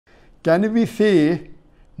can we say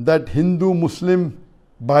that Hindu Muslim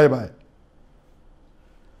bhai bhai?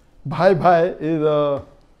 Bhai bhai is a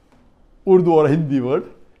Urdu or Hindi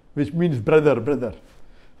word which means brother, brother.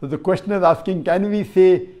 So the question is asking, can we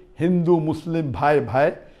say Hindu Muslim bhai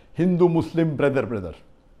bhai, Hindu Muslim brother, brother?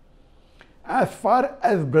 As far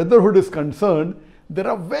as brotherhood is concerned, there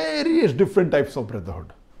are various different types of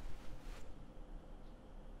brotherhood.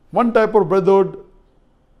 One type of brotherhood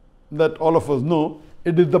that all of us know,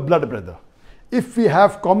 it is the blood brother. If we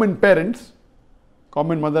have common parents,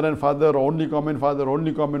 common mother and father, or only common father,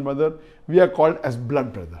 only common mother, we are called as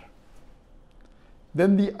blood brother.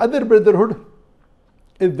 Then the other brotherhood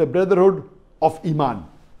is the brotherhood of Iman.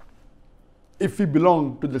 If we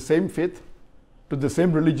belong to the same faith, to the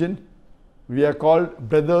same religion, we are called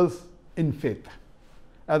brothers in faith.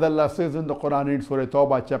 As Allah says in the Quran in Surah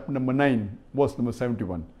Tawbah, chapter number 9, verse number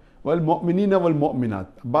 71. وَالْمُؤْمِنِينَ وَالْمُؤْمِنَاتِ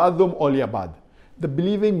بَعْضُهُمْ أَوْلِيَاءُ بَعْضٍ. The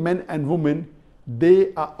believing men and women,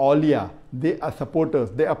 they are awliya, they are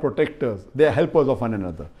supporters, they are protectors, they are helpers of one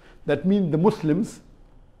another. That means the Muslims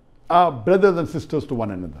are brothers and sisters to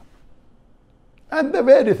one another. And the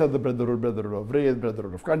various other brotherhood, brotherhood of race,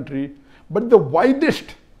 brotherhood of country. But the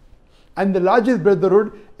widest and the largest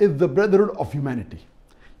brotherhood is the brotherhood of humanity.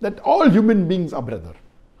 That all human beings are brother.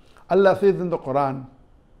 Allah says in the Quran,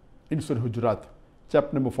 in Surah Hujurat,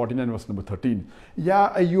 chapter number 49, verse number 13,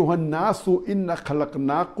 Ya ayyuhan nasu inna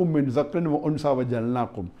khalaqnakum min zakrin wa unsa wa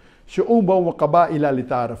jalnakum shu'uban wa qaba'ila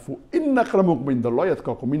lita'arafu inna akramakum indallahi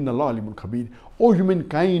atqakum innallaha alimun khabir. O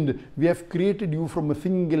humankind, we have created you from a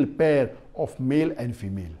single pair of male and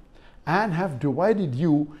female and have divided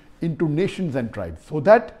you into nations and tribes so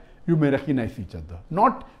that you may recognize each other,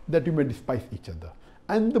 not that you may despise each other.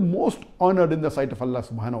 And the most honored in the sight of Allah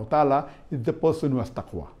subhanahu wa ta'ala is the person who has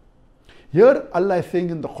taqwa. Here Allah is saying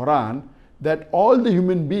in the Quran that all the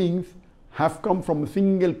human beings have come from a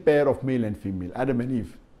single pair of male and female, Adam and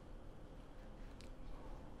Eve.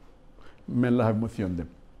 May Allah have mercy on them.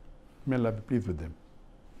 May Allah be pleased with them.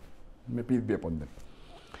 May peace be upon them.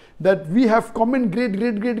 That we have common great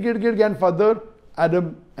grandfather,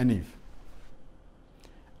 Adam and Eve.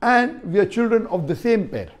 And we are children of the same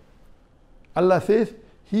pair. Allah says,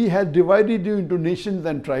 He has divided you into nations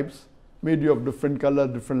and tribes, made you of different colors,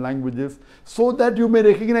 different languages, so that you may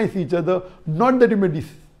recognize each other, not that you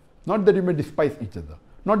may despise each other,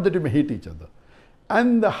 not that you may hate each other.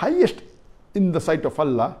 And the highest in the sight of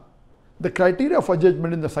Allah, the criteria for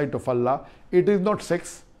judgment in the sight of Allah, it is not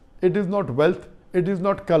sex, it is not wealth, it is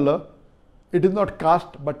not color, it is not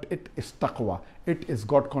caste, but it is taqwa, it is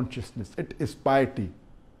God consciousness, it is piety,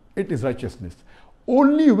 it is righteousness.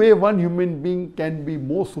 Only way one human being can be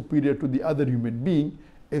more superior to the other human being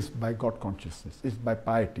is by God consciousness, is by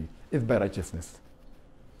piety, is by righteousness.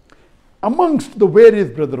 Amongst the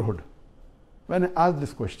various brotherhood, when I ask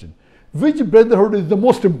this question, which brotherhood is the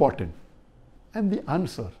most important? And the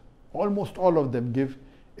answer, almost all of them give,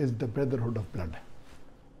 is the brotherhood of blood.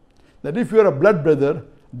 That if you are a blood brother,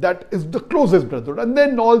 that is the closest brotherhood, and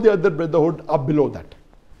then all the other brotherhood are below that.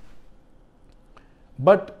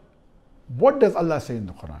 But what does Allah say in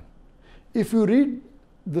the Quran? If you read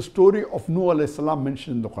the story of Nuh alayhi salam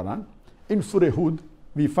mentioned in the Quran, in Surah Hud,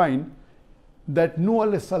 we find that Nuh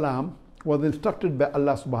alayhi salam was instructed by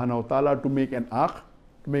Allah subhanahu wa ta'ala to make an ark,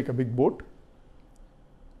 to make a big boat.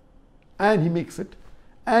 And he makes it.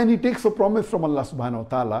 And he takes a promise from Allah subhanahu wa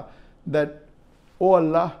ta'ala that, oh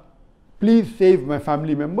Allah, please save my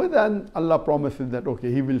family members. And Allah promises that, okay,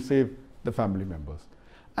 He will save the family members.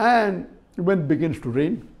 And when it begins to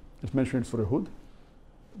rain, it's mentioned in Surah Hud,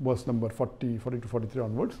 verse number 40 to 43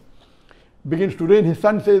 onwards, begins to rain, his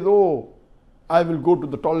son says, oh, I will go to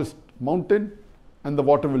the tallest mountain and the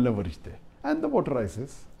water will never reach there. And the water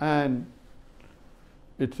rises, and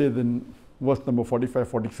it says in verse number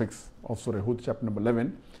 45-46 of Surah Hud, chapter number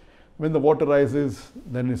 11, when the water rises,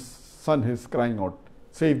 then his son is crying out,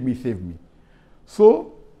 save me, save me.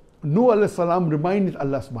 So Nuh alayhi salam reminds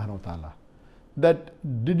Allah subhanahu wa ta'ala that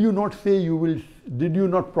did you not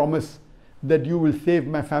promise that you will save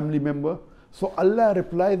my family member? So Allah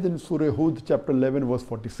replies in Surah Hud, chapter 11, verse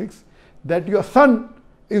 46, that your son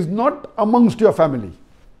is not amongst your family.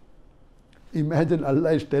 Imagine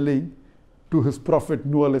Allah is telling to His Prophet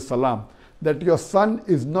Nuh alayhi salam that your son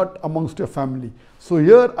is not amongst your family. So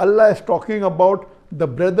here Allah is talking about the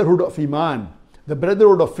brotherhood of Iman, the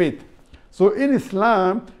brotherhood of faith. So in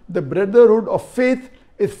Islam, the brotherhood of faith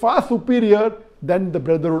is far superior than the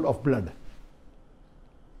brotherhood of blood.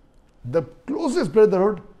 The closest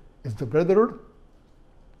brotherhood is the brotherhood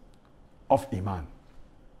of Iman.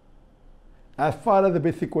 As far as the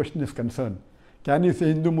basic question is concerned, can you say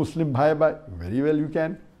Hindu Muslim bhai bhai? Very well you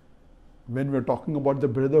can. When we're talking about the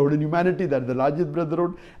brotherhood in humanity, that's the largest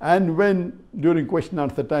brotherhood. And when during question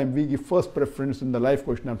answer time, we give first preference in the live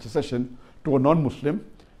question answer session to a non-Muslim.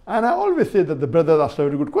 And I always say that the brother asked a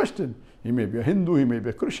very good question. He may be a Hindu, he may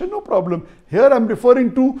be a Christian, no problem. Here I'm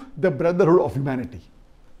referring to the brotherhood of humanity.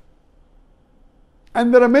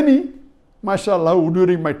 And there are many, mashallah, who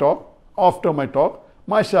during my talk, after my talk,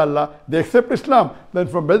 mashallah, they accept Islam. Then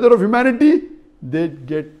from brotherhood of humanity, they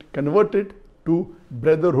get converted to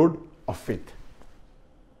brotherhood of faith.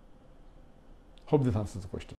 Hope this answers the question.